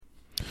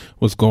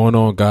What's going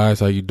on, guys?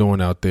 How you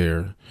doing out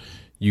there?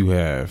 You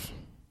have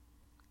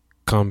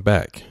come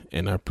back,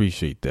 and I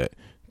appreciate that,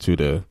 to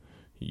the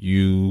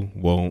You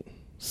Won't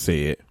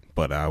Say It,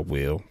 But I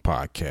Will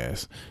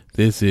podcast.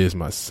 This is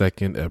my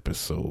second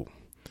episode.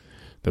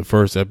 The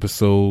first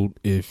episode,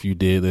 if you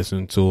did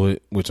listen to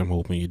it, which I'm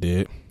hoping you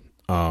did,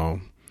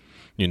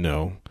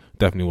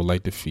 definitely would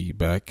like the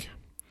feedback.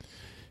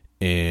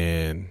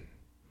 And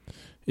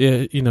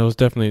yeah,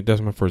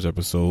 that's my first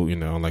episode,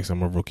 like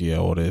I'm a rookie at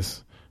all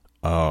this.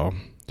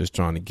 Just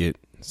trying to get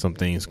some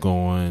things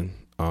going,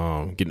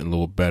 getting a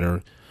little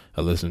better.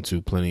 I listen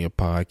to plenty of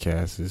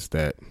podcasts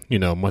that,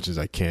 much as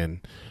I can,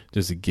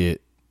 just to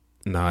get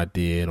an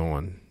idea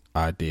on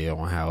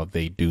how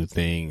they do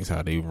things,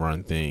 how they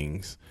run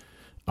things,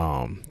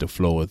 the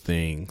flow of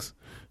things.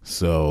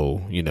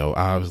 So,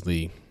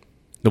 obviously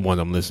the ones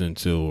I'm listening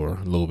to are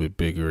a little bit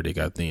bigger. They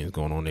got things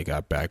going on. They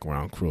got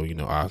background crew.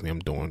 Obviously I'm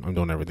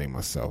doing everything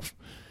myself.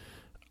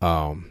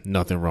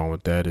 Nothing wrong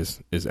with that.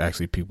 Is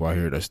actually people out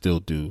here that still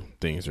do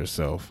things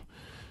themselves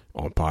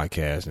on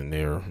podcasts, and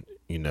they're,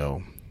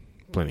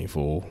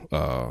 plentiful,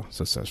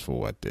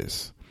 successful at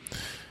this.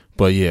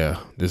 But yeah,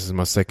 this is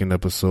my second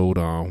episode.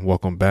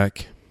 Welcome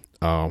back.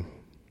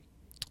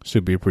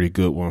 Should be a pretty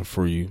good one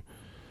for you.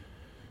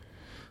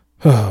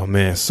 Oh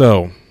man.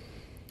 So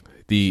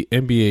the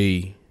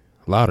NBA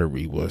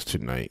lottery was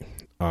tonight.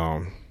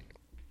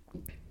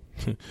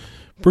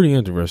 Pretty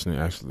interesting,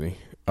 actually.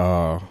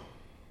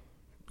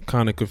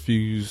 Kind of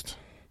confused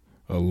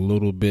a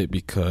little bit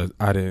because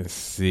I didn't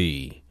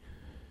see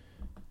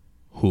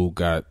who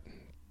got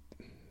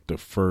the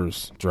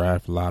first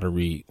draft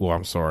lottery. Well,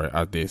 I'm sorry,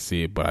 I did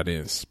see it, but I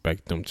didn't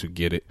expect them to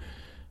get it.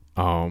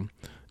 And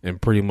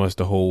pretty much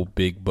the whole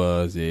big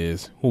buzz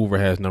is whoever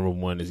has number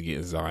one is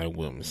getting Zion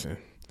Williamson.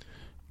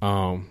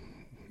 I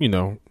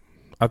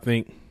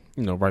think,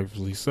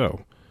 rightfully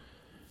so.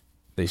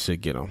 They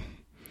should get him.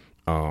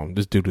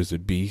 This dude is a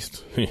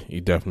beast.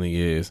 He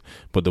definitely is.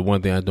 But the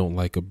one thing I don't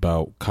like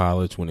about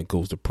college when it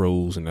goes to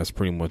pros, and that's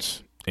pretty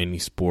much any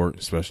sport,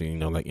 especially,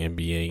 like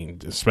NBA,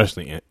 and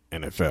especially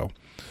NFL.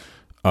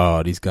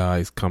 These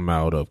guys come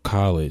out of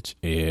college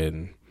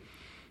and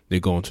they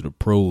go into the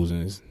pros,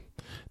 and it's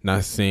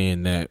not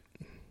saying that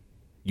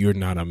you're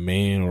not a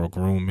man or a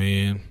grown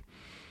man,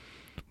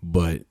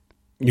 but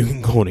you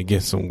can go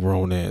against some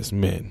grown ass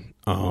men.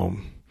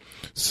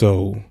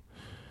 So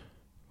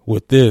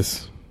with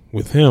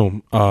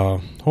him,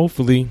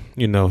 hopefully,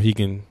 he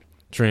can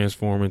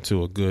transform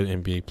into a good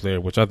NBA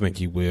player, which I think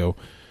he will.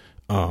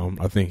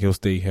 I think he'll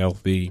stay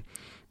healthy.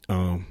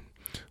 As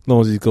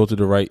long as he goes to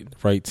the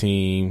right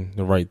team,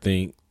 the right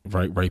thing,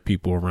 right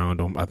people around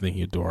him, I think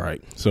he'll do all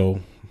right. So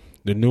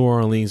the New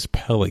Orleans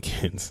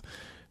Pelicans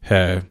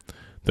have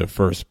the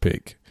first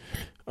pick.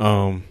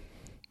 Oh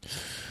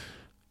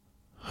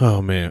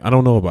man, I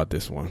don't know about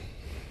this one.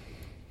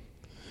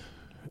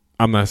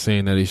 I'm not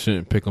saying that he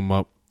shouldn't pick him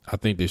up. I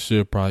think they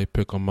should probably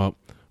pick him up,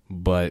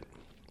 but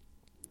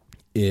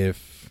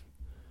if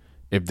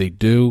they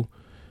do,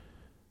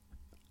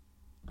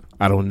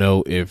 I don't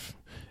know if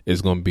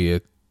it's going to be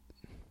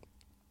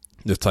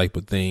the type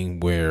of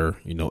thing where,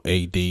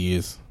 AD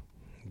is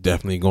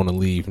definitely going to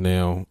leave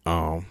now.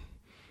 I'm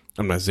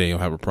not saying he'll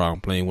have a problem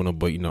playing with him,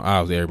 but,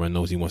 obviously everybody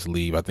knows he wants to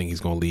leave. I think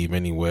he's going to leave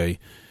anyway.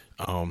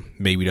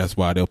 Maybe that's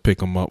why they'll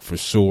pick him up for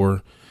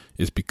sure.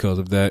 It's because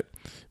of that.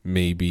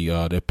 Maybe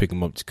they'll pick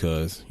him up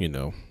because,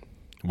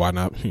 why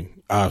not?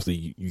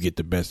 Obviously, you get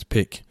the best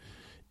pick,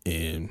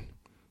 and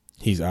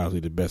he's obviously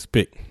the best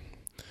pick.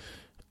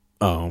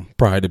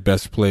 Probably the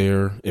best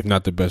player, if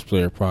not the best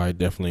player, probably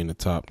definitely in the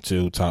top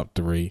 2, top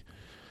 3.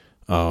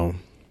 So,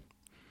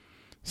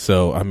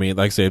 I mean,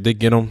 like I said, if they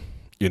get him,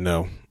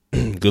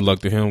 good luck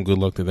to him, good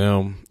luck to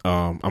them.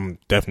 I'm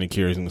definitely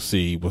curious to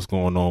see what's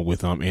going on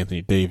with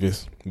Anthony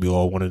Davis. We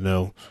all want to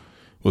know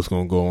what's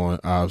going to go on.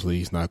 Obviously,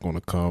 he's not going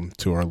to come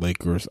to our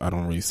Lakers. I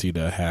don't really see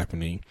that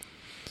happening.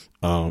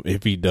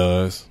 If he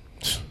does,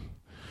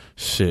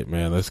 shit,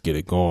 man, let's get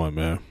it going,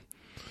 man.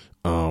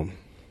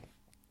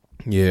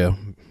 Yeah,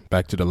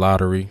 back to the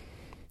lottery.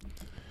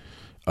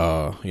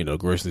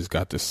 Grizzlies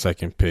got the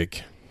second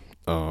pick.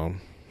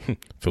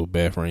 Feel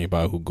bad for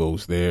anybody who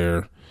goes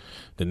there.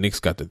 The Knicks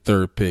got the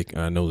third pick.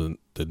 I know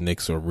the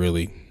Knicks are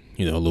really,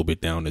 a little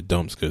bit down the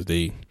dumps because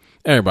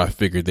everybody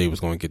figured they was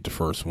going to get the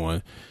first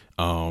one.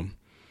 I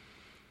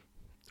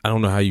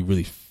don't know how you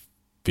really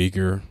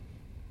figure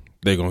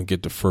they're going to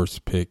get the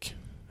first pick.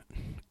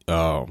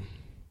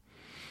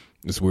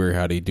 It's weird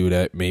how they do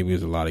that. Maybe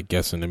there's a lot of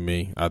guessing to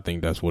me. I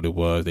think that's what it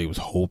was. They was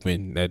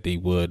hoping that they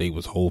would. They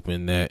was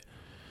hoping that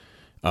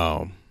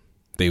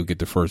they would get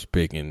the first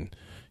pick, and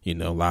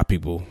a lot of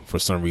people, for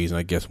some reason,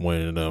 I guess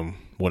wanted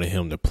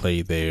him to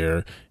play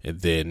there, and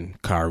then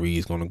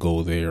Kyrie's going to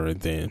go there, and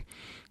then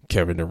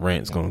Kevin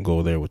Durant's going to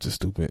go there, which is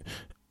stupid.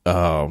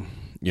 I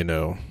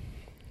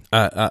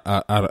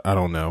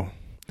don't know.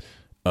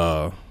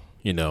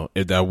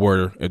 If that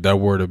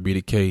were to be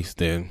the case,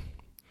 then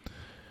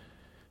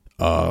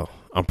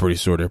I'm pretty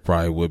sure there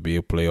probably would be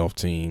a playoff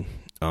team.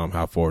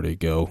 How far they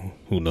go,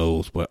 who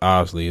knows? But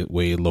obviously, the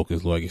way it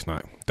looks like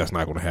that's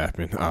not going to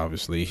happen.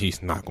 Obviously,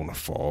 he's not going to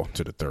fall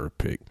to the third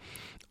pick.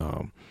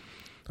 I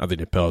think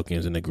the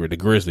Pelicans and the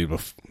Grizzlies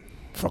will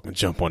fucking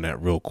jump on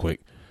that real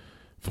quick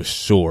for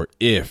sure.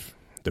 If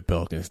the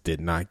Pelicans did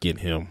not get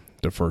him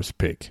the first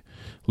pick,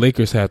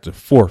 Lakers have the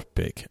fourth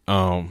pick.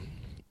 I'm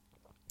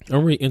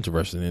really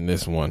interested in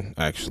this one,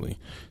 actually,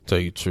 tell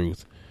you the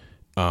truth.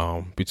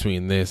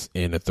 Between this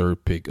and the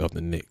third pick of the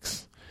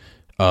Knicks.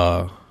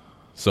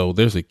 So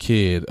there's a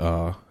kid,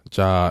 Ja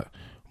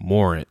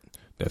Morant,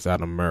 that's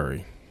out of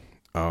Murray.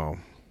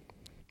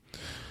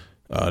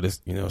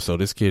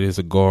 This kid is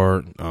a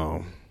guard.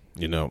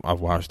 I've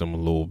watched him a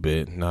little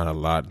bit, not a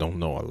lot. Don't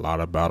know a lot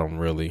about him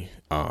really.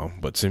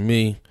 But to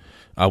me,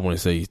 I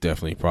wouldn't say he's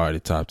definitely probably the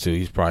top two.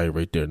 He's probably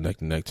right there neck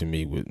to neck to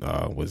me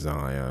with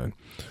Zion.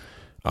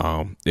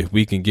 If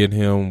we can get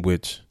him,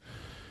 which,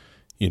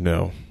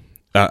 I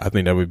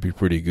think that would be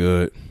pretty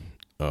good.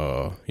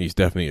 He's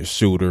definitely a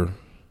shooter.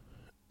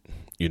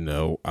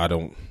 I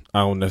don't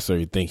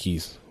necessarily think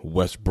he's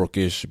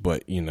Westbrookish,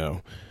 but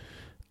either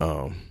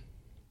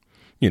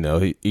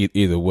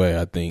way,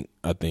 I think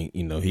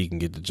he can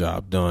get the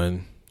job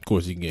done. Of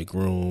course, he can get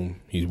groomed.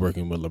 He's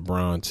working with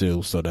LeBron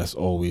too, so that's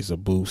always a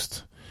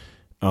boost.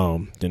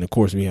 Then of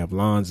course we have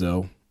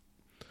Lonzo.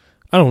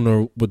 I don't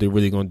know what they're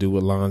really gonna do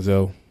with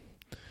Lonzo.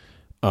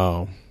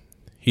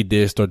 He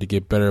did start to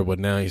get better, but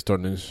now he's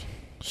starting to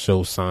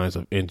show signs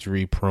of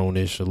injury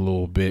prone-ish a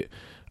little bit.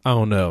 I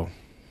don't know.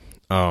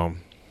 I'm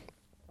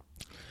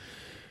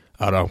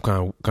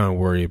kind of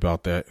worried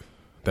about that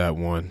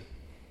one.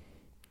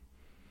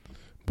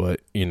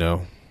 But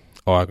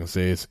all I can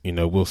say is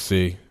we'll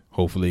see.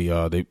 Hopefully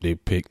they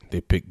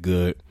pick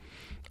good.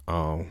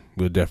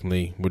 We're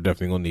definitely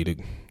gonna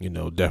need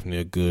definitely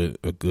a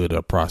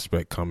good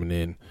prospect coming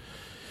in,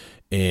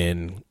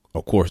 and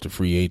of course the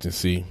free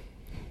agency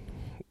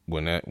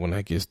when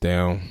that gets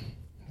down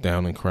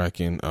and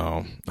cracking.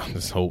 I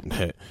just hope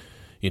that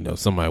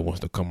somebody wants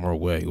to come our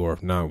way, or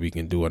if not, we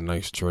can do a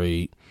nice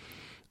trade.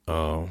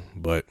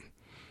 But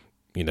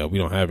we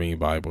don't have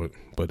anybody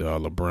but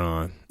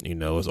LeBron.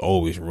 There's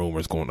always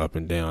rumors going up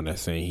and down that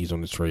saying he's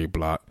on the trade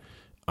block.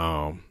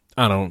 I'm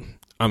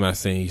not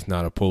saying he's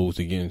not opposed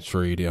to getting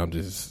traded. I'm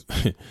just,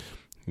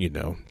 do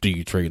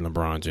you trade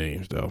LeBron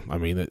James though? I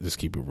mean, let's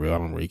keep it real. I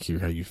don't really care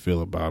how you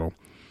feel about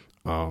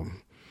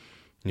him.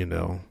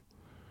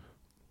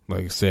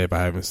 Like I said, if I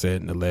haven't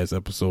said in the last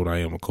episode, I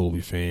am a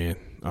Kobe fan.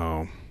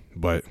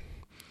 But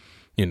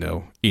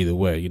either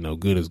way,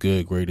 good is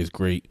good, great is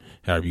great.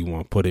 However you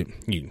want to put it,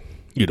 you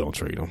don't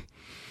trade them,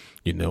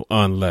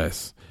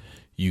 unless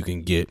you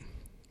can get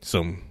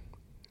some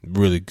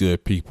really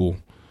good people.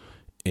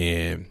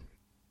 And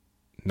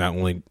not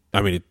only,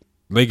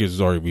 Lakers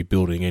is already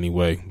rebuilding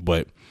anyway,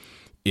 but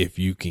if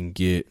you can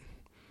get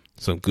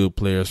some good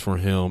players for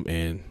him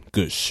and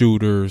good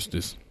shooters,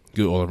 just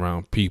good all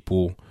around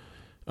people,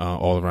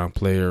 all around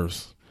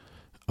players,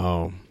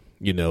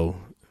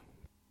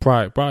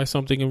 probably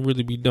something can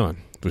really be done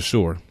for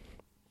sure.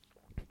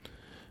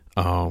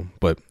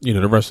 But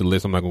the rest of the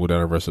list, I'm not gonna go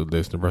down the rest of the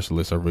list. The rest of the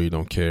list, I really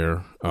don't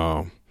care.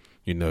 You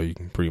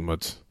can pretty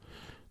much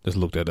just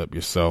look that up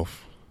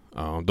yourself.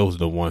 Those are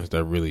the ones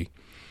that really,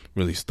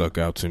 really stuck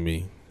out to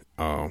me.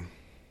 And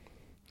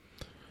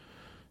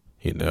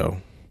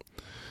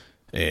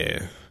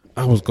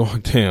I was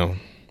going down,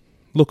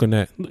 looking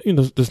at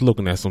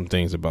some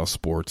things about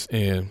sports,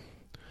 and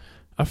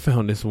I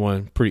found this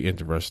one pretty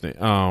interesting.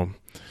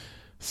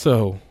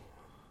 So,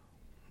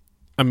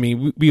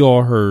 we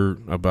all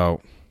heard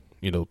about,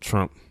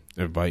 Trump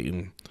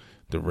inviting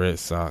the Red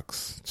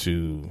Sox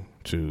to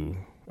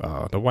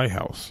the White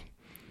House.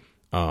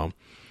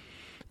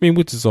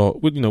 Which is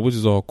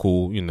all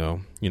cool.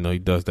 He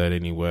does that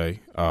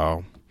anyway.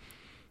 Of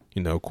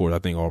course, I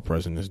think all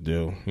presidents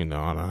do. I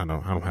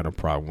don't have a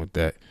problem with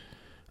that.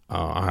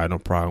 I had no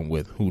problem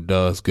with who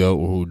does go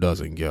or who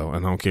doesn't go,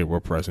 and I don't care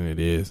what president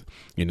it is.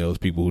 There's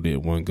people who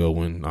didn't want to go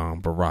when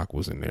Barack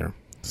was in there,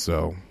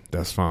 so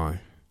that's fine.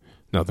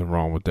 Nothing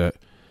wrong with that.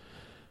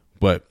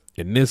 But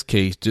in this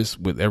case,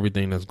 just with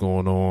everything that's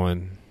going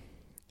on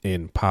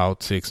in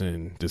politics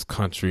in this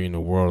country and the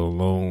world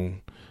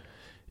alone,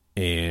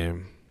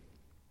 and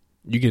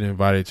you get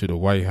invited to the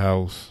White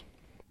House,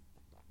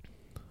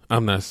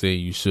 I'm not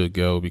saying you should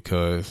go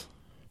because,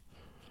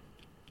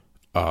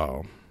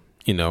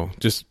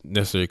 just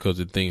necessarily because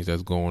of things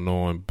that's going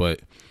on. But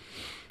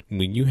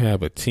when you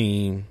have a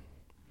team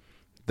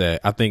that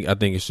I think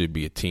it should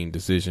be a team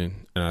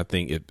decision. And I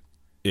think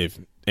if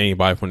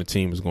anybody from the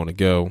team is going to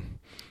go,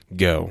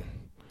 then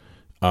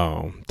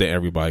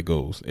everybody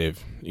goes.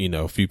 If,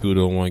 a few people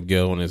don't want to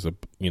go and there's a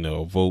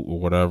vote or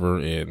whatever,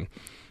 and,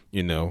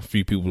 a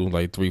few people,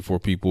 like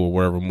 3-4 people or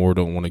whatever more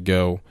don't want to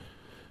go,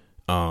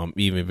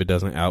 even if it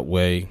doesn't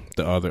outweigh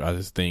the other, I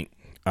just think,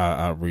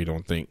 I really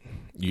don't think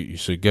you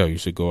should go. You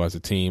should go as a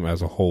team,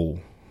 as a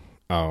whole,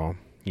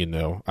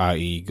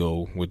 i.e.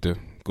 go with the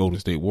Golden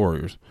State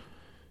Warriors.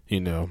 I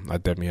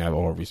definitely have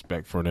all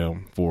respect for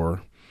them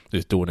for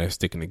just doing that,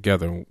 sticking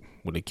together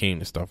when it came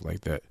to stuff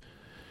like that.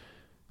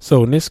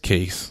 So in this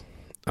case,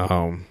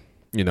 I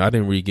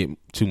didn't really get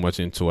too much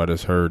into it. I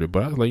just heard it,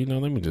 but I was like,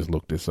 let me just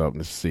look this up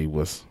and see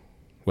what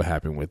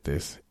happened with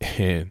this.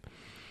 And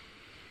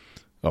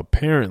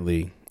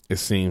apparently, it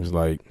seems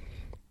like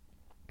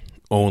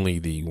only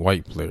the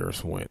white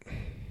players went.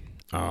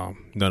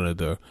 None of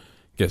the,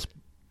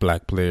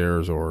 black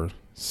players or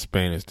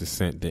Spanish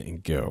descent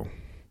didn't go.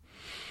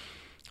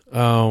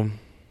 I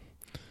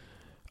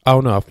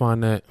don't know. I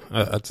find that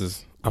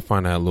I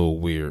find that a little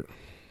weird.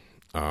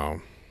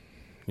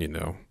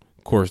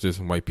 Of course, there's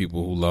some white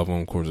people who love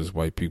them. Of course, there's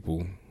white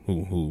people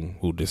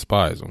who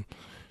despise them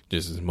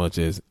just as much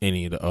as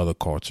any of the other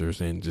cultures.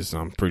 And just,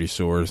 I'm pretty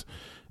sure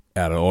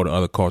out of all the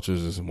other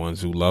cultures, there's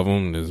ones who love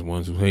them, there's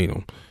ones who hate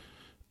them.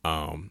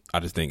 I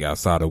just think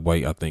outside of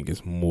white, I think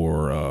it's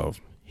more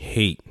of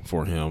hate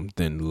for him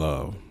than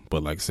love.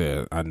 But like I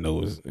said, I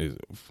know it's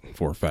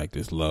for a fact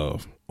it's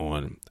love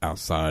on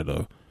outside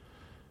of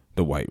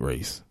the white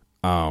race.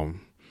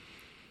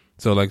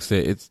 So like I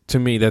said, it's, to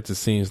me, that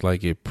just seems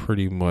like it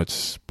pretty much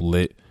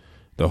split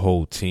the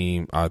whole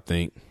team. I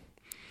think,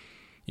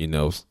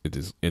 it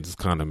is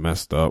kind of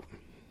messed up.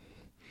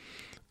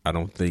 I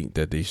don't think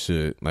that they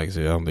should, like I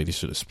said, I don't think they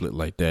should have split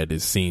like that.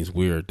 It seems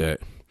weird that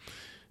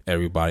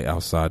everybody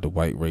outside the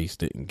white race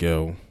didn't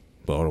go,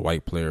 but all the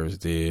white players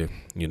did,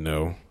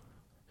 and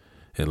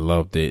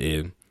loved it.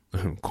 And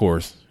of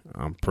course,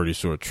 I'm pretty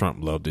sure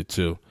Trump loved it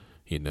too,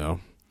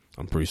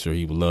 I'm pretty sure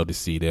he would love to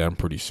see that. I'm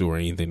pretty sure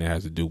anything that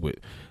has to do with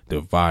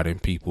dividing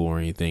people or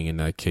anything in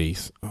that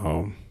case,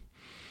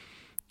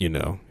 he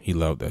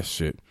loved that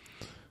shit.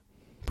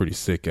 Pretty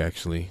sick,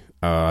 actually.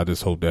 I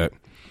just hope that,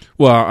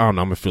 well, I don't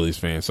know. I'm a Phillies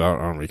fan, so I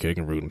don't really care. I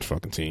can root on the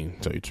fucking team,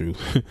 tell you the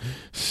truth.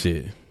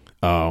 Shit.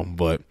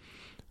 But,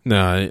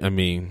 nah, I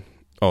mean,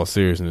 all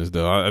seriousness,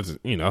 though, I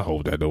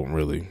hope that don't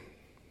really,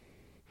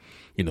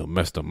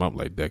 mess them up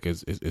like that,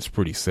 because it's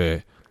pretty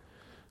sad.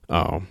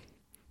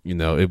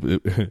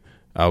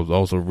 I was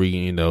also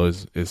reading,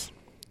 it's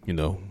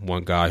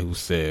one guy who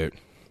said,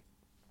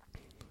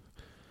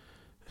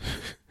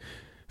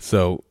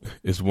 so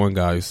it's one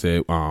guy who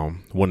said,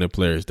 one of the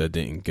players that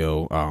didn't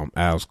go,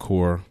 Alex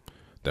Cora,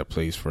 that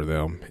plays for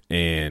them,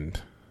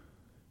 and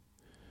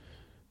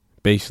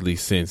basically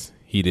since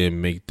he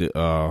didn't make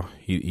the,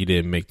 he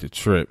didn't make the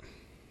trip,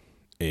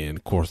 and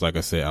of course, like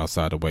I said,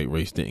 outside the white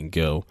race didn't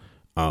go,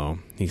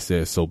 he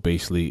said, so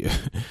basically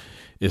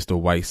it's the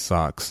White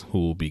Sox who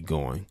will be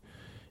going.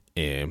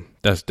 And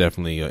that's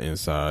definitely an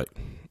inside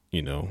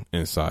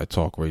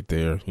talk right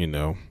there.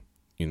 You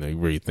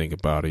really think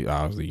about it.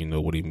 Obviously, you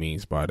know what he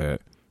means by that.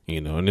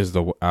 And this is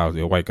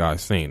obviously a white guy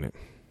saying it.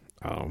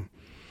 I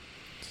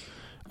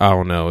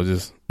don't know.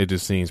 It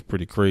just seems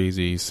pretty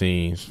crazy.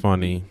 Seems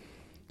funny,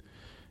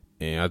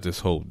 and I just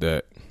hope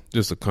that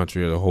just the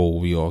country as a whole,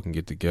 we all can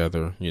get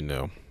together.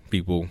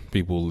 People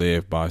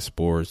live by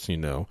sports.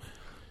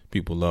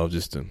 People love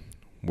just to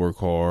work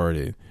hard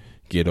and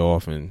get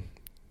off and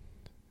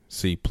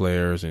see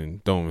players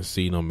and don't even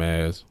see them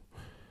as,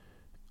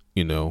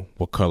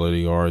 what color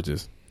they are,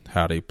 just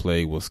how they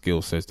play, what skill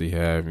sets they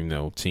have.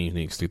 Teams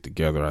need to stick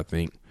together, I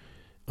think,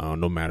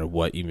 no matter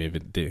what, even if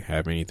it didn't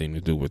have anything to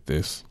do with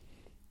this.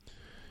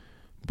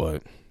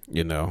 But,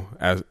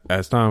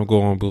 as time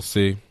go on, we'll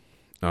see,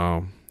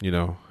 how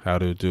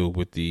to do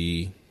with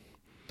the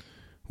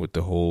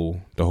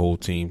whole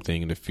team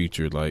thing in the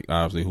future. Like,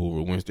 obviously,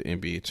 whoever wins the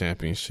NBA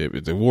championship,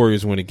 if the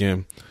Warriors win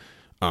again,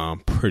 I'm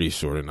pretty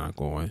sure they're not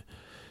going.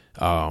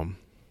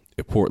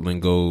 If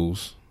Portland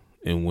goes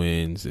and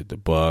wins, if the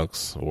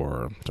Bucks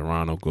or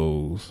Toronto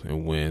goes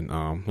and win,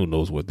 who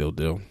knows what they'll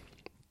do,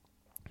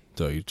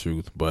 tell you the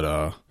truth.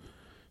 But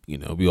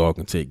we all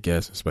can take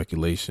guess and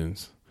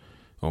speculations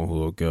on who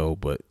will go,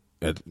 but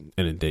at the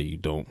end of the day, you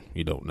don't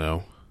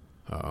know.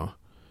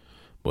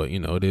 But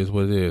it is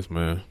what it is,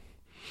 man.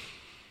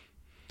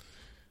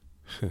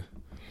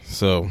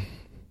 So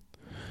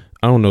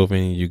I don't know if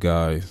any of you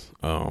guys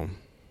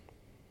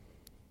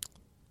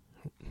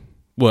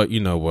well, you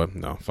know what?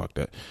 No, fuck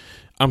that.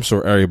 I'm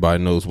sure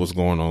everybody knows what's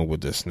going on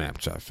with the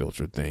Snapchat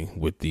filter thing,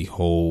 with the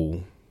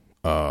whole,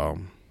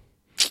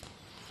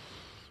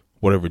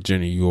 whatever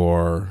gender you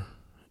are,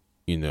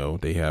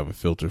 they have a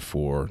filter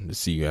for to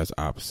see you as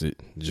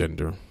opposite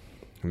gender.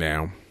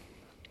 Now,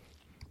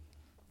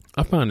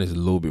 I find this a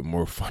little bit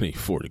more funny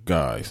for the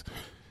guys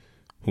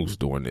who's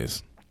doing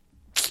this.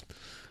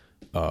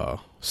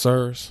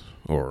 Sirs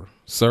or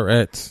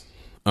sirettes,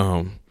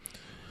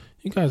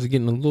 you guys are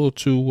getting a little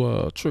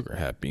too trigger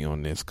happy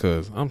on this,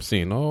 because I'm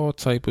seeing all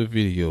type of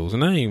videos,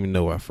 and I didn't even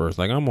know at first.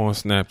 Like, I'm on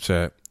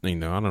Snapchat, I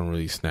don't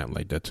really snap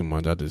like that too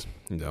much. I just,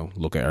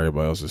 look at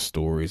everybody else's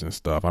stories and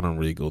stuff. I don't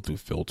really go through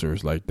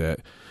filters like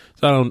that.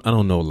 So I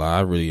don't know a lot.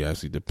 I really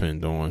actually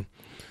depend on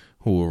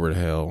whoever the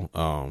hell,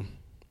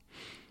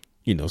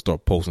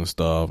 start posting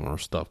stuff, or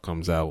stuff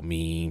comes out,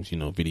 memes,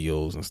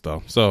 videos and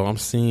stuff. So I'm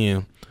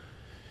seeing,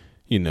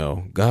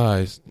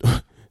 guys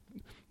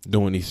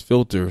doing these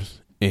filters,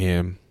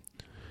 and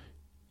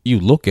you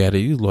look at it,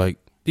 you like,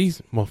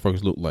 these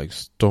motherfuckers look like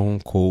stone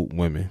cold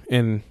women.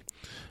 And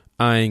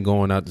I ain't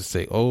going out to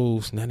say,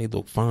 oh, Snotty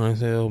look fine as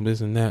hell,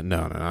 this and that.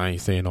 No, I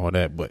ain't saying all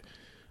that. But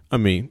I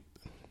mean,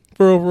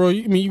 for overall,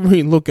 you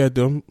really look at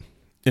them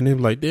and they're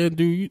like, "Damn,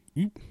 dude,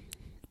 you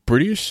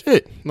pretty as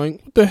shit.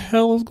 Like, what the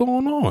hell is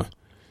going on?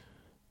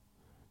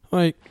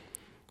 Like,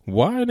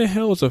 why the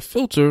hell is a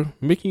filter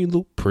making you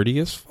look pretty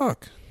as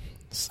fuck?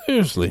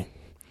 Seriously,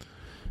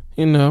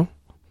 you know."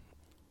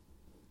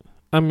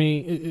 I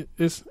mean,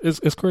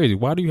 it's crazy.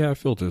 Why do you have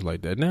filters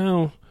like that?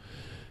 Now,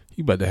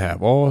 you about to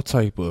have all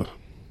type of,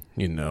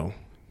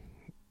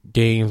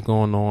 games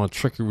going on,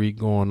 trickery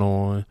going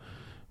on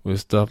with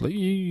stuff. Like,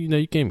 you know,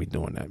 you can't be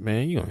doing that,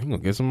 man. You're gonna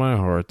get somebody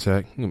a heart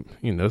attack.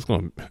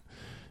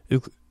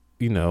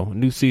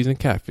 New season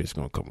Catfish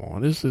gonna come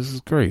on. This is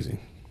crazy.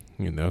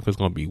 Cause it's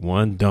gonna be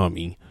one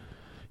dummy.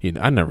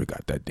 I never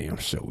got that damn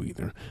show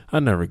either. I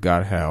never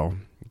got how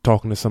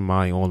talking to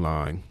somebody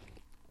online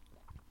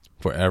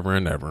forever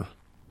and ever,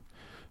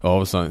 all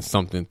of a sudden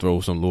something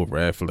throws some little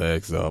red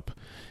flags up,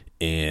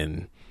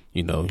 and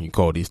you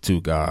call these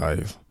two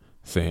guys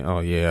saying, "Oh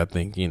yeah, I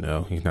think he's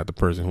not the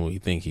person who he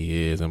think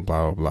he is," and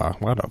blah blah blah.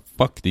 Why the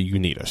fuck do you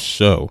need a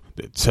show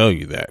to tell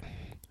you that?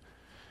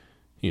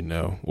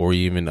 Or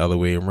even the other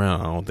way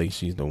around. I don't think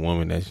she's the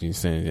woman that she's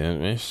saying.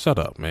 Man, shut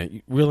up,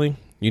 man. Really?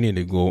 You need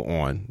to go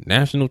on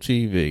national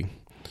TV,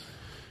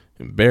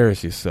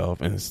 embarrass yourself,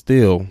 and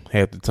still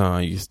half the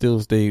time you still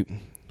stay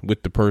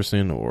with the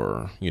person,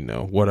 or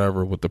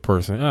whatever with the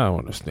person. I don't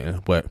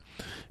understand. But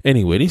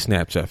anyway, these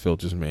Snapchat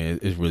filters, man,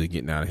 is really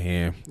getting out of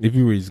hand. If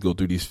you really just go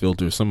through these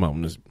filters, some of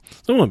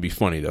them be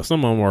funny though.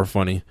 Some of them are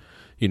funny.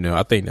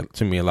 I think that,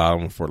 to me, a lot of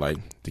them for like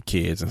the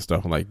kids and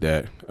stuff like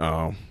that.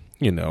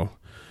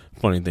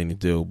 Funny thing to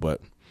do.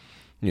 But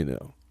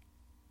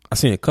I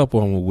seen a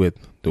couple of them with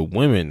the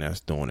women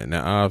that's doing it.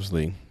 Now,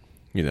 obviously,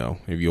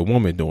 if you're a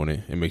woman doing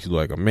it, it makes you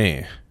look like a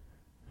man.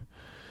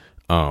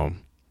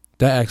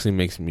 That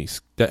actually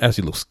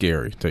looks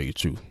scary, to tell you the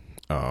truth.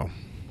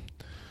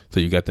 So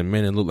you got the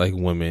men that look like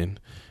women,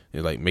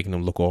 they're like making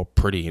them look all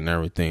pretty and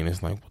everything.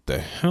 It's like, what the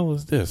hell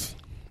is this?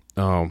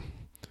 Then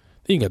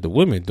you got the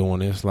women doing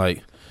this,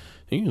 like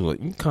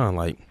you kind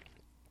of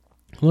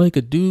like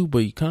a dude, but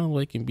you kind of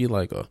like can be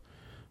like a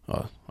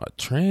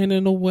trans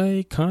in a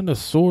way, kind of,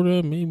 sort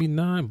of, maybe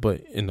not,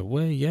 but in a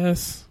way,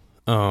 yes.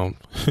 I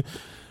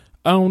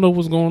don't know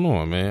what's going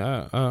on,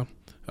 man. I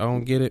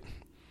don't get it.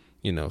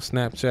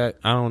 Snapchat,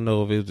 I don't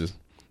know if it's just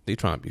they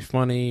trying to be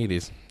funny,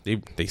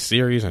 they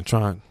serious and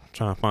trying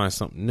to find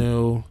something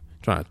new,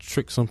 trying to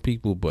trick some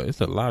people, but it's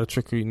a lot of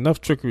trickery,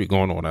 enough trickery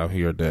going on out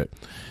here that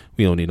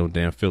we don't need no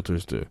damn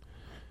filters to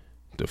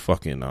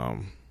fucking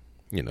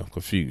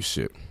confuse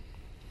shit.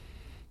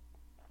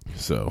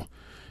 So,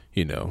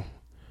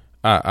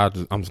 I'm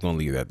just gonna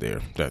leave that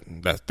there.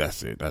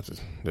 That's it.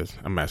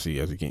 I'm actually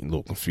getting a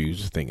little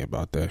confused just thinking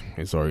about that.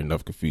 It's already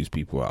enough confused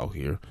people out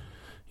here.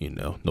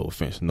 No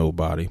offense to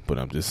nobody, but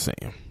I'm just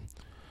saying.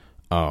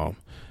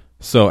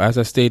 So as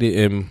I stated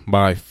in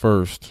my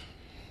first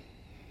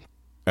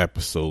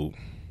episode,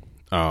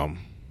 I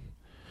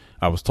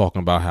was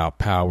talking about how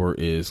Power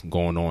is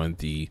going on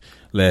the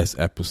last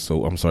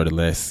episode. The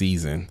last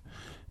season.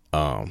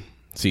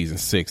 Season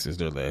 6 is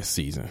their last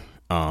season.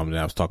 And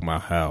I was talking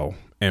about how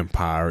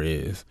Empire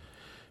is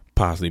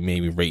possibly,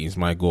 maybe ratings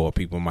might go up.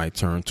 People might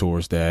turn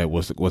towards that.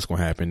 What's going to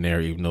happen there?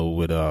 Even though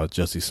with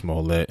Jussie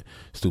Smollett,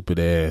 stupid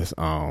ass,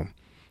 kind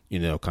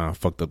of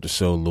fucked up the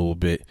show a little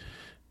bit.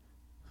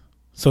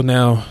 So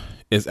now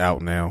it's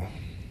out now.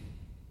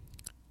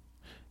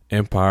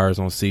 Empire is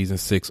on season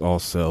 6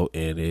 also,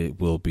 and it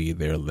will be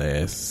their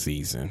last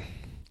season.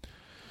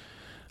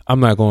 I'm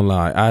not gonna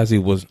lie,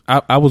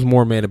 I was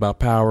more mad about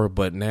Power,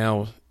 but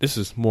now this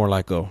is more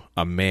like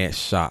a mad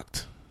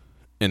shocked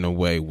in a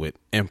way with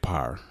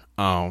Empire.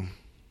 Like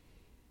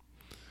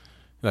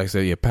I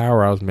said, yeah,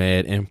 Power, I was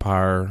mad.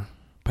 Power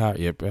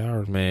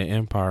was mad.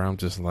 Empire, I'm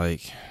just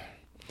like,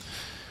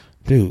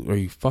 dude, are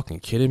you fucking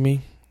kidding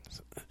me?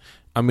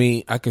 I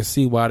mean, I can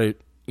see why I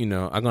can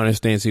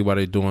understand, see why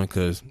they're doing,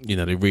 because, they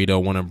really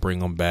don't want to bring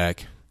them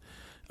back.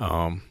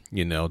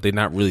 They're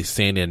not really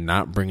saying they're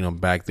not bringing them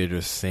back. They're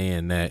just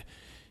saying that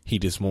he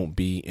just won't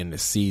be in the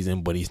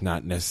season, but he's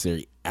not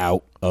necessarily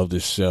out of the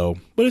show.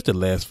 But it's the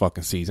last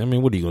fucking season. I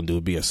mean, what are you going to do?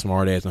 Be a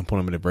smart ass and put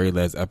him in the very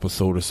last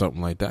episode or something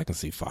like that? I can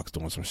see Fox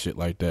doing some shit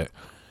like that,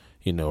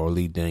 or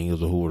Lee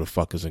Daniels or who the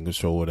fuck is in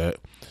control of that.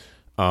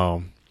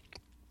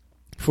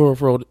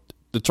 For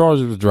the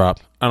charges were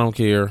dropped. I don't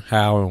care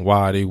how and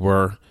why they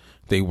were.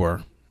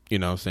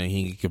 Saying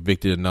he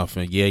convicted enough,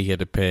 and yeah, he had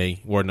to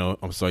pay. Or no,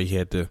 I'm sorry,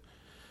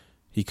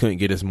 he couldn't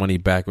get his money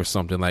back or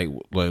something like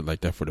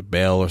that for the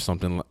bail or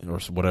something, or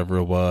whatever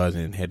it was,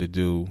 and had to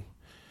do,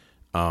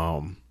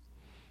 what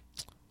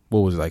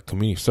was it, like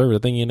community service? I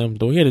think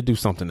he had to do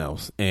something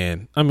else.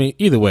 And I mean,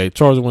 either way,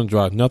 charges weren't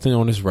dropped, nothing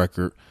on his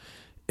record.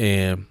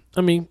 And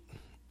I mean,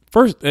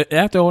 first,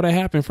 after all that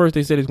happened, first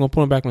they said he's going to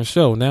put him back on the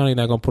show. Now they're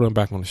not going to put him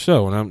back on the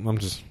show, and I'm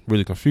just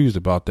really confused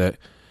about that.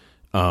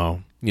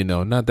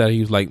 Not that he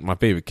was like my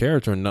favorite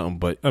character or nothing,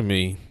 but I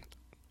mean,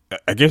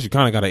 I guess you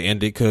kind of got to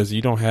end it because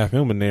you don't have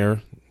him in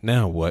there.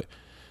 Now what?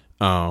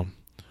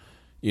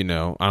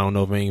 I don't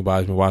know if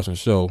anybody's been watching the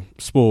show.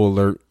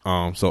 Spoiler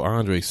alert. So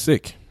Andre's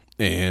sick,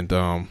 and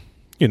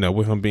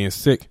with him being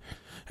sick,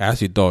 I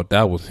actually thought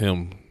that was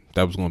him.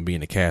 That was going to be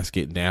in the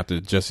casket. And after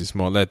the Jussie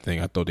Smollett thing,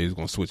 I thought they was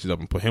going to switch it up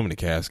and put him in the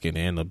casket, and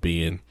end up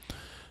being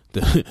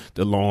the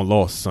long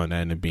lost son that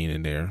ended up being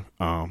in there.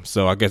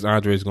 So I guess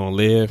Andre's going to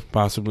live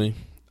possibly.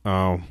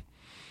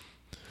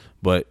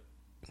 But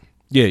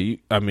yeah,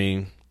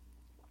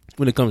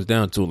 when it comes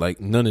down to it,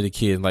 like, none of the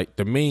kids, like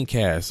the main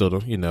cast, so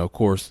of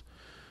course,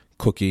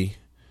 Cookie,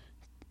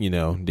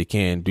 they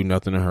can't do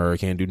nothing to her,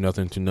 can't do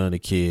nothing to none of the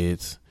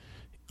kids,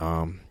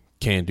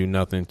 can't do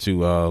nothing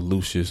to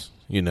Lucius,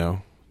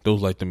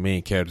 those like the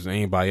main characters.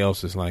 Anybody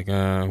else is like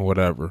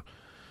whatever.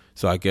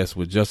 So I guess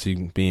with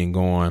Jussie being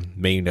gone,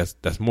 maybe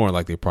that's more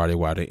likely probably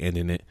why they're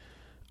ending it.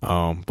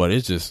 But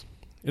it's just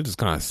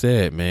kind of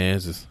sad, man.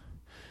 It's just,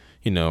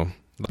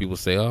 people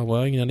say, oh,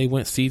 well, they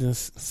went 6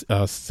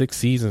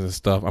 seasons and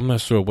stuff. I'm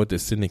not sure what the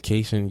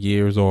syndication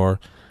years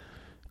are.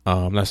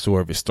 I'm not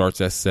sure if it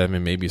starts at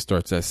 7, maybe it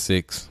starts at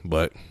 6,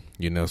 but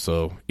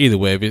so either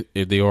way,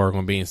 if they are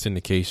going to be in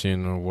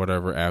syndication or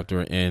whatever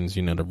after it ends,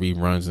 the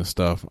reruns and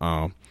stuff,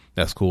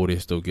 that's cool. They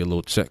still get a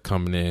little check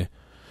coming in.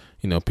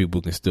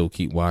 People can still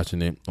keep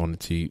watching it on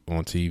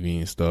TV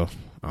and stuff.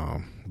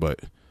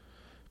 But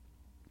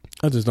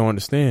I just don't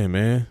understand,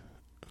 man.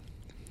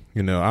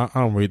 I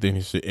don't really think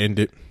they should end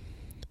it.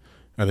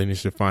 I think they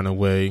should find a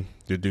way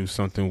to do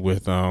something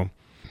with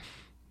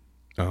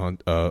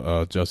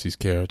Jussie's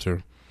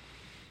character.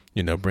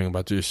 Bring him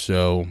back to the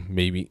show.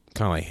 Maybe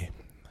kind of like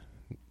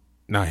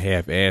not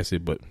half-ass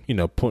it, but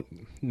don't put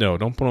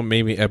on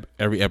maybe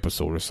every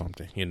episode or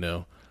something.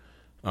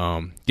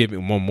 Give it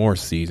one more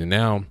season.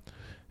 Now,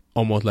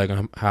 almost like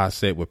how I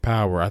said with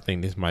Power, I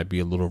think this might be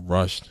a little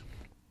rushed.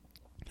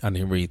 I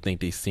didn't really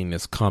think they seen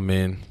this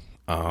coming.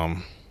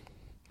 I'm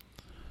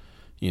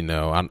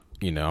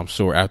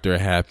sure after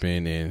it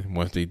happened and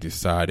once they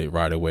decided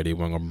right away they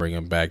weren't gonna bring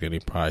him back, then they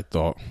probably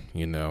thought,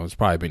 it's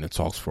probably been in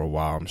talks for a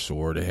while. I'm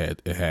sure it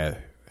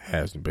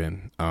hasn't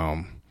been.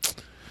 I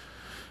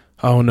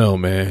don't know,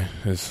 man.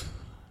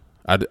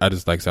 I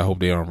just like I said, I hope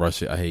they don't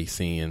rush it. I hate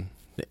seeing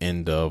the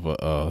end of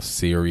a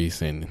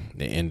series and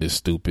the end is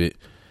stupid.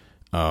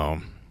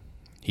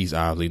 He's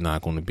obviously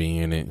not going to be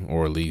in it,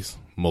 or at least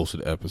most of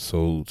the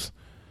episodes.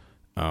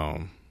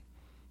 I'm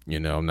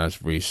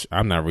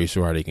not really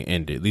sure how they can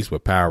end it. At least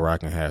with Power, I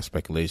can have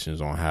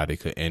speculations on how they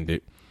could end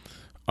it.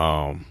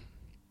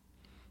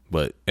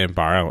 But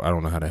Empire, I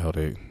don't know how the hell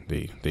they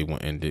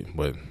won't end it,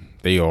 but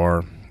they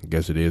are. I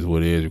guess it is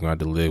what it is. You're going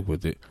to have to live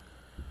with it.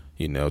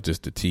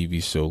 Just the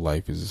TV show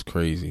life is just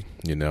crazy.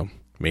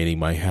 Maybe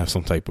might have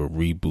some type of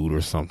reboot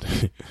or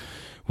something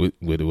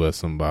with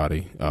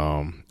somebody,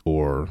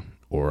 or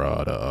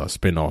the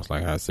spinoffs,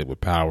 like I said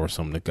with Power.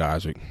 Some of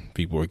the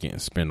people are getting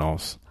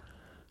spinoffs.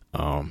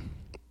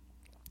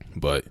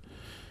 But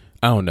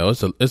I don't know.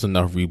 It's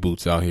enough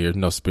reboots out here,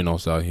 enough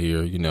spinoffs out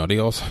here. They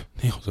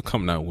also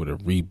coming out with a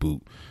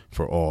reboot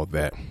for all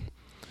that.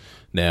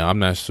 Now I'm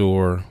not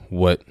sure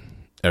what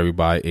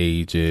everybody's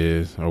age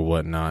is or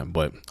whatnot,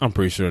 but I'm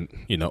pretty sure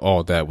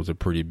all that was a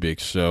pretty big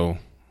show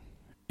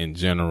in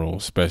general,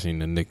 especially in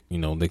the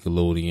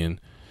Nickelodeon.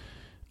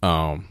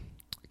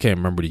 Can't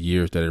remember the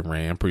years that it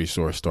ran. I'm pretty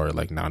sure it started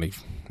like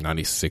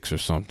 96 or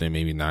something,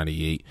 maybe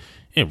 98.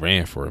 It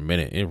ran for a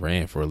minute. It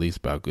ran for at least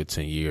about a good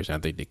 10 years. I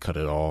think they cut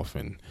it off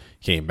and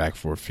came back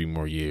for a few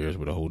more years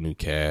with a whole new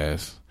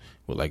cast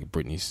with like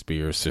Britney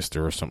Spears'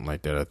 sister or something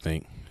like that, I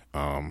think.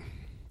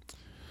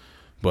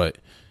 But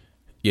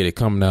yeah, they're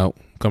coming out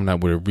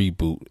with a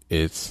reboot.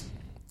 It's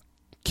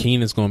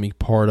Keenan's going to be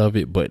part of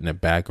it, but in the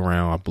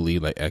background, I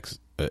believe like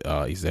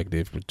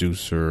executive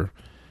producer.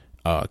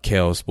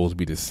 Kel is supposed to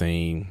be the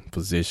same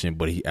position,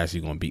 but he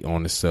actually going to be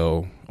on the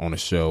show.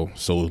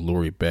 So is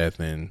Lori Beth,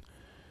 and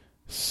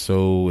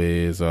so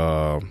is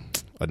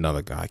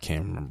another guy. I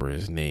can't remember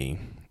his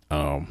name.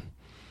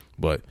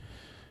 But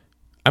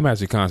I'm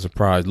actually kind of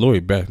surprised. Lori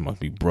Beth must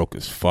be broke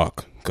as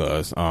fuck,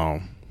 because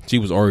she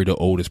was already the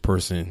oldest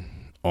person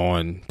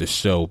on the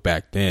show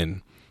back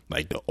then.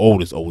 Like the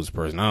oldest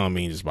person. I don't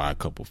mean just by a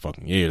couple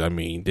fucking years. I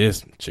mean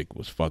this chick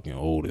was fucking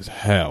old as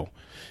hell.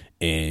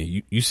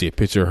 And you see a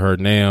picture of her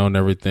now and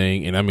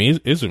everything. And I mean,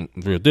 it's a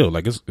real deal.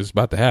 Like, it's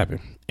about to happen.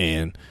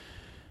 And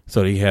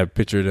so they have a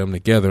picture of them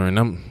together. And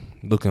I'm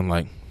looking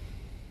like,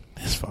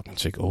 this fucking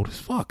chick old as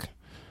fuck.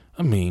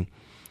 I mean,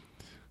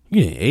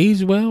 you didn't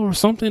age well or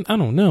something? I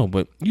don't know.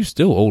 But you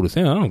still old as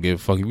hell. I don't give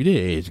a fuck if you did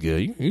age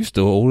good. You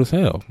still old as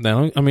hell.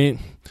 Now, I mean,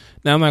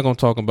 now I'm not going to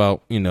talk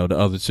about, the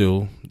other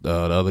two, the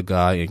other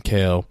guy and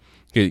Kel.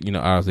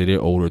 Obviously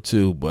they're older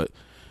too. But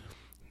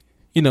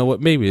you know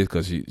what? Maybe it's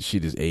because she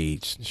just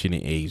aged. She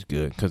didn't age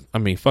good. Because, I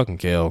mean, fucking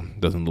Kel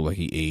doesn't look like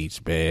he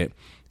aged bad.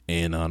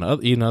 And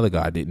even the other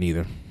guy didn't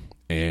either.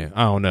 And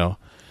I don't know.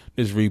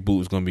 This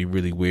reboot is going to be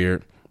really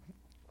weird.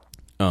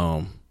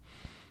 Do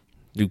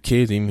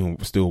kids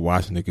even still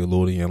watch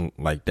Nickelodeon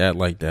like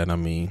that? I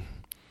mean,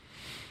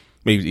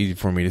 maybe it's easy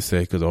for me to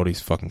say because all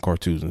these fucking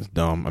cartoons is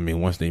dumb. I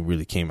mean, once they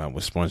really came out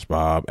with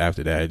SpongeBob,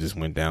 after that, it just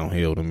went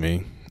downhill to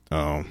me.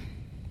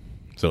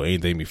 So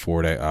anything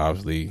before that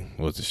obviously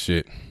was the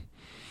shit.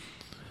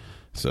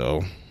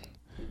 So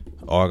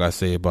all I gotta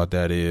say about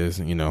that is,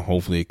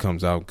 hopefully it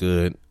comes out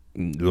good.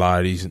 A lot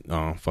of these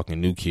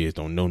fucking new kids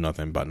don't know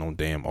nothing about no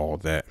damn all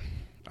that.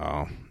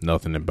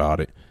 Nothing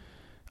about it.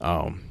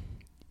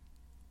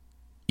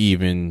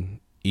 Even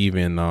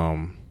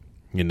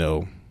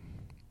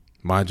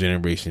my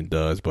generation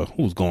does, but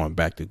who's going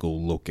back to go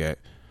look at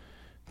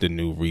the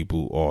new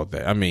reboot, all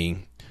that? I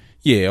mean,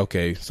 yeah,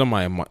 okay,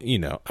 somebody might,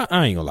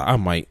 I ain't gonna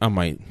lie, I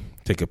might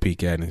take a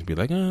peek at it and be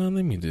like, let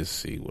me just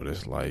see what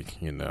it's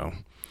like,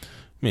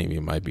 maybe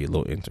it might be a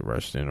little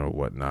interesting or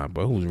whatnot,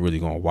 but who's really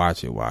gonna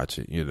watch it,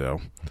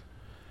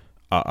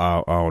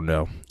 I don't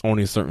know.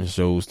 Only certain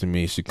shows to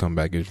me should come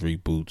back as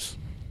reboots.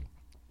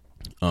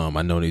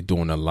 I know they're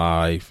doing a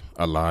live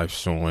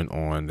showing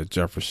on the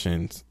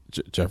Jeffersons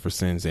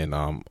and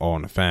All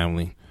in the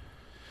Family,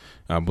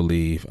 I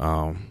believe.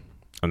 I'm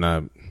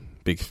not a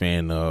big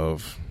fan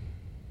of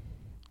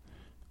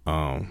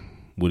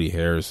Woody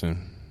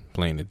Harrelson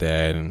playing the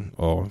dad in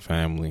All in the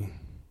Family,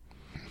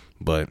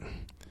 but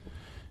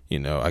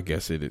I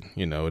guess it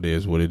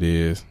is what it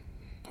is.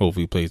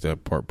 Hopefully he plays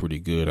that part pretty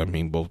good. I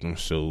mean, both them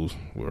shows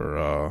were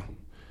I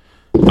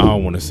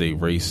don't want to say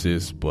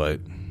racist, but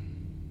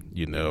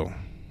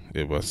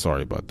it was.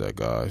 Sorry about that,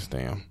 guys.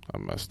 Damn, I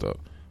messed up.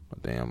 My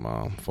damn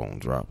phone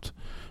dropped.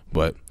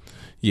 But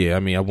yeah, I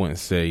mean, I wouldn't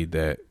say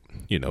that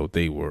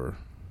they were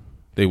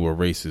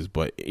racist,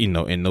 but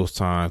in those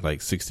times like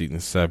 60s and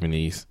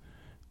 70s,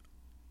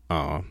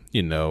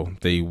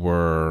 they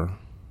were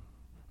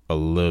a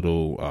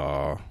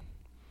little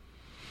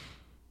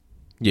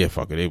yeah,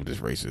 fuck it, they were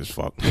just racist as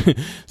fuck.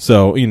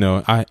 So, you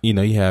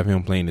have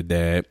him playing the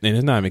dad, and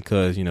it's not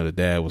because, the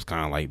dad was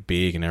kind of like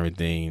big and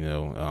everything,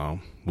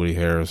 Woody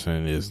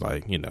Harrelson is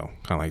like, kind of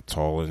like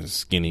tall and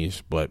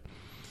skinny-ish, but,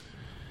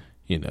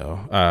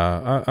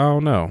 I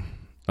don't know.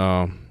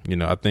 I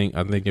think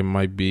it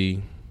might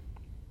be,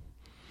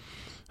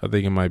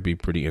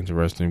 pretty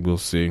interesting. We'll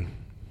see.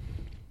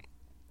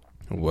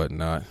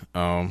 Whatnot.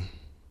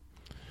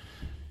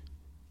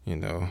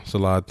 It's a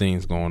lot of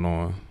things going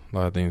on.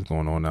 Out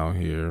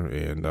here,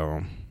 and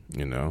I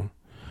don't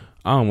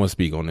want to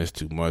speak on this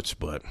too much,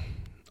 but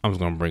I'm just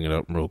gonna bring it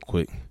up real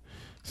quick.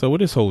 So with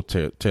this whole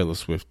Taylor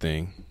Swift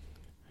thing,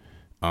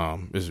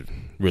 it's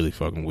really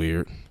fucking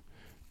weird.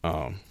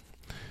 I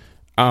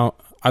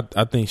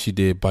think she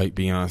did bite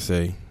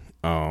Beyonce,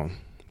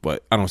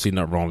 but I don't see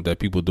nothing wrong with that.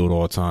 People do it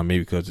all the time,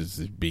 maybe because it's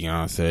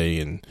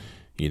Beyonce and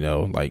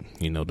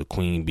the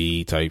queen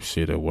bee type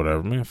shit or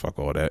whatever. Man, fuck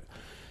all that.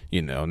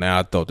 Now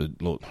I thought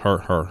that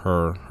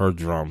her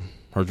drum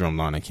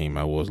line that came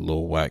out was a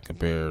little whack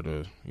compared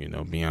to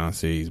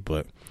Beyonce's,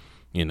 but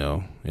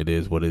it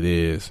is what it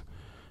is.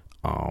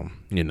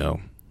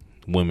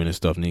 Women and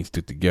stuff need to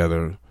stick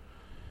together.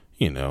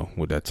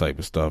 With that type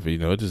of stuff, it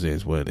just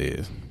is what it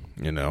is.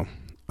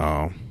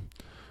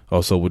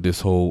 Also with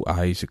this whole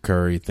Aisha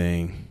Curry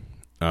thing,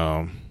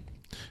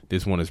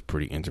 this one is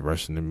pretty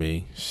interesting to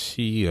me.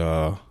 She,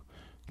 of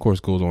course,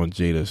 goes on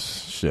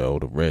Jada's show,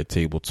 the Red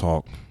Table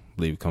Talk. I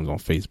believe it comes on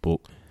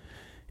Facebook,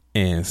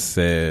 and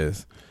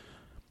says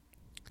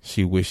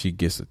she wish she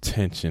gets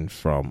attention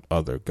from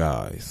other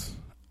guys.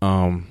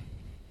 I'm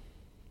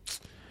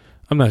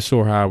not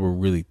sure how I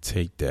would really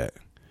take that,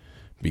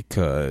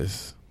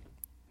 because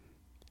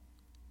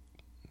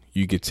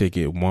you could take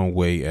it one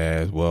way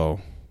as, well,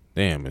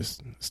 damn, is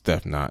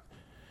Steph not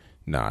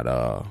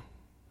looking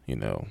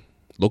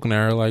at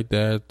her like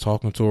that,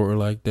 talking to her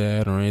like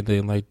that, or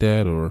anything like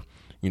that, or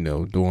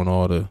doing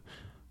all the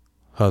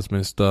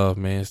husband stuff,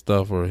 man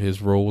stuff, or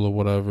his role or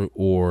whatever,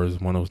 or is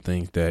one of those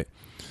things that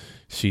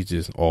she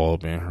just all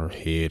up in her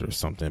head or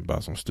something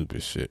about some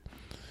stupid shit.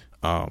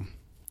 I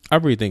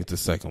really think it's the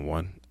second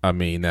one. I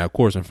mean, now of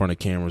course in front of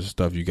cameras and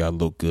stuff you gotta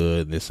look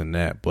good and this and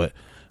that, but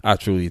I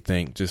truly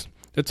think just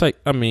the type,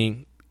 I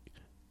mean,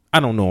 I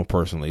don't know him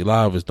personally. A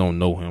lot of us don't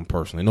know him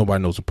personally.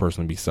 Nobody knows him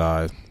personally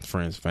besides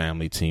friends,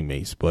 family,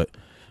 teammates, but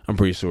I'm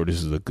pretty sure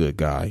this is a good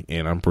guy,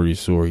 and I'm pretty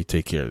sure he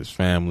take care of his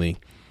family.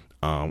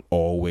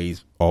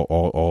 Always,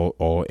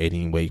 all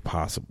any way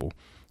possible.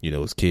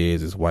 His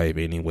kids, his wife,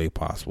 any way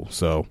possible.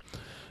 So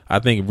I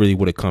think really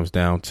what it comes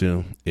down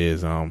to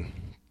is, I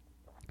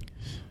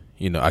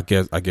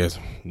guess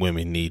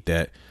women need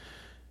that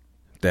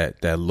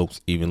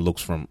looks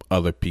from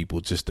other people,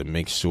 just to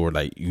make sure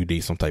like you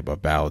need some type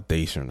of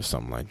validation or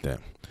something like that.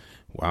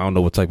 Well, I don't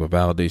know what type of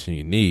validation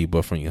you need,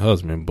 but from your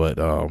husband, but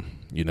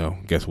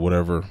guess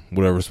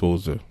whatever's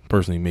supposed to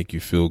personally make you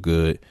feel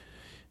good.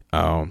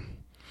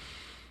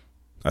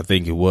 I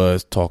think it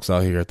was talks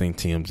out here. I think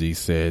TMZ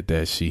said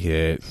that she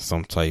had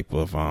some type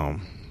of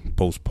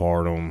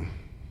postpartum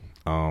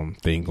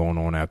thing going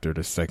on after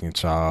the second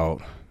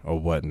child or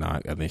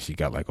whatnot. I think she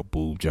got like a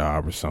boob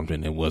job or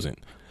something. It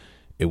wasn't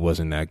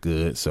that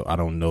good. So I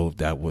don't know if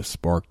that was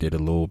sparked it a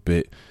little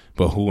bit.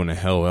 But who in the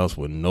hell else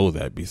would know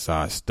that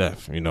besides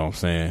Steph? You know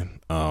what I'm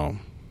saying?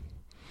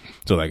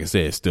 So like I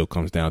said, it still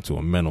comes down to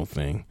a mental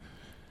thing.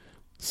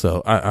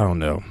 So I don't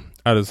know.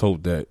 I just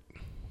hope that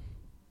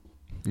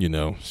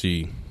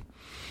she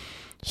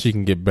she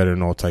can get better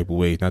in all type of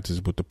ways, not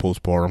just with the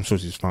postpartum. I'm sure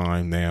she's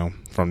fine now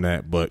from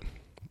that, but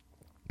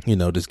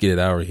just get it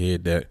out of her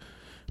head that,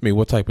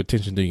 what type of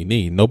attention do you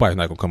need? Nobody's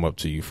not gonna come up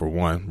to you for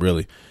one,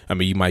 really.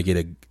 You might get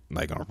a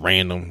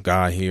random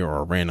guy here or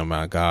a random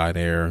guy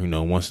there,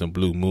 once in a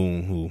blue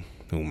moon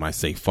who might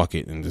say fuck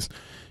it and just,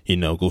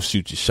 go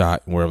shoot your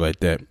shot, wherever like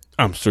that.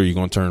 I'm sure you're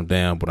gonna turn him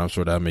down, but I'm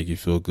sure that'll make you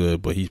feel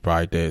good. But he's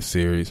probably dead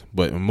serious.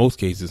 But in most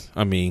cases,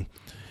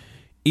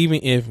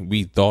 even if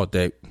we thought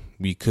that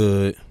we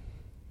could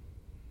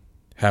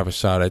have a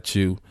shot at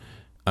you,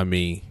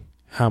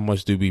 how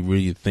much do we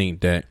really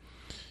think that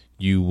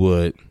you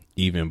would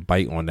even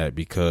bite on that?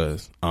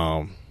 Because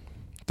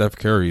Steph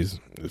Curry is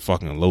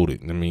fucking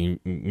loaded. You're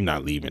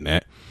not leaving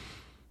that.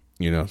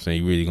 You know what I'm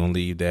saying? You really gonna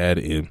leave that?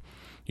 And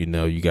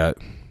you got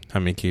how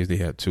many kids they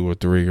had, 2 or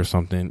 3 or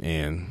something,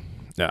 and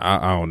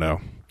I don't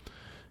know.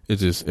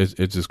 It's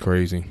just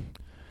crazy.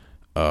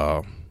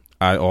 All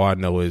I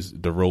know is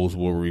the roles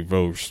were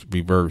reversed.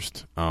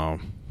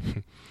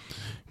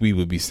 We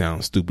would be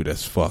sounding stupid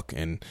as fuck,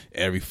 and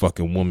every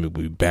fucking woman would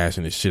be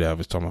bashing the shit out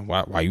of us, talking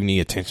about why you need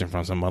attention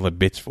from some other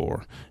bitch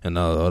for, and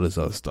all this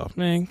other stuff.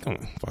 Man, come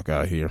on, fuck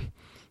out of here.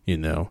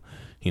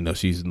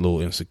 She's a little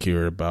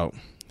insecure about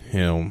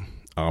him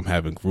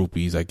having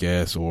groupies, I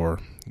guess, or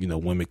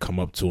women come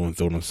up to him and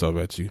throw themselves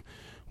at you.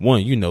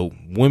 One,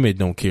 women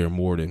don't care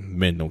more than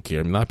men don't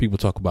care. A lot of people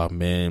talk about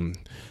men,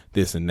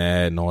 this and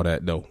that and all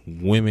that. No,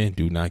 women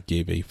do not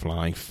give a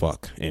flying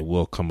fuck and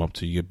will come up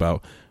to you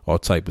about all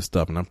type of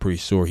stuff. And I'm pretty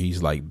sure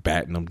he's like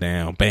batting them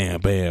down,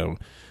 bam, bam,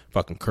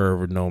 fucking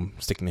curving them,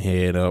 sticking the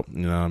head up,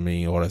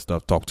 all that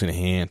stuff, talk to the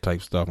hand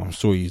type stuff. I'm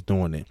sure he's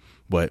doing it.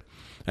 But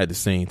at the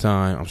same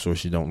time, I'm sure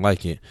she don't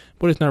like it.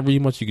 But it's not really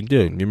much you can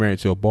do. You're married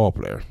to a ball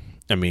player.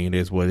 It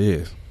is what it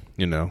is,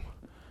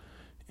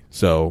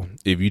 So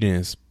if you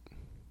didn't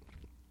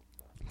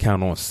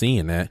count on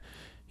seeing that,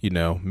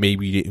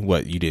 maybe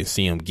you didn't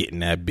see him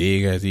getting that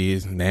big as he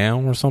is now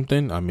or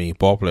something.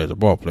 Ball player's a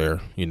ball player.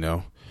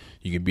 You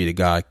can be the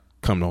guy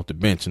coming off the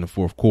bench in the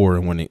fourth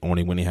quarter when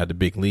they had the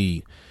big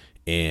lead,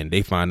 and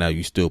they find out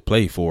you still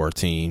play for a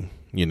team.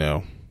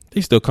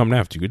 They still coming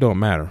after you. It don't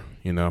matter.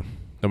 No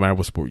matter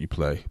what sport you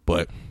play.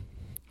 But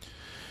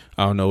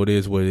I don't know. It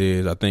is what it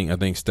is. I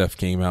think Steph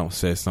came out and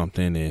said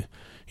something and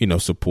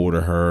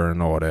supported her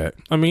and all that.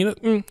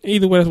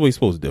 Either way, that's what he's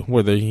supposed to do.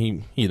 Whether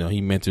he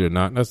meant it or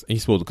not,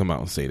 he's supposed to come out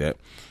and say that.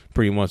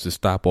 Pretty much to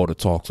stop all the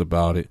talks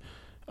about it.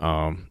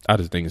 I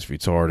just think it's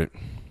retarded.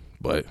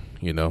 But,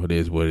 it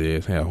is what it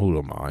is. Hell, who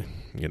am I?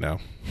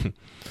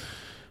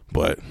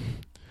 But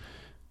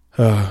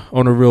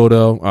on the real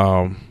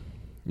though,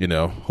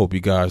 hope you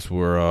guys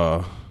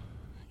were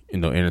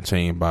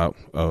entertained by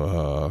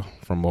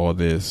from all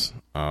this.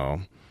 A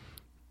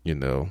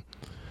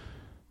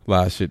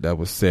lot of shit that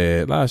was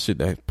said, a lot of shit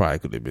that probably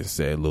could have been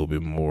said a little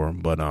bit more,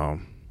 but like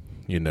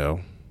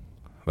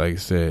I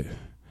said,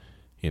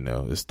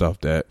 it's stuff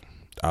that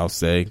I'll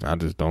say, I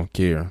just don't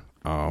care.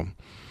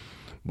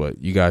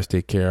 But you guys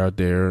take care out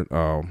there.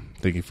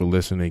 Thank you for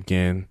listening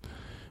again.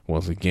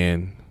 Once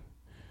again,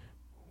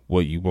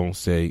 what you won't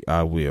say,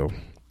 I will.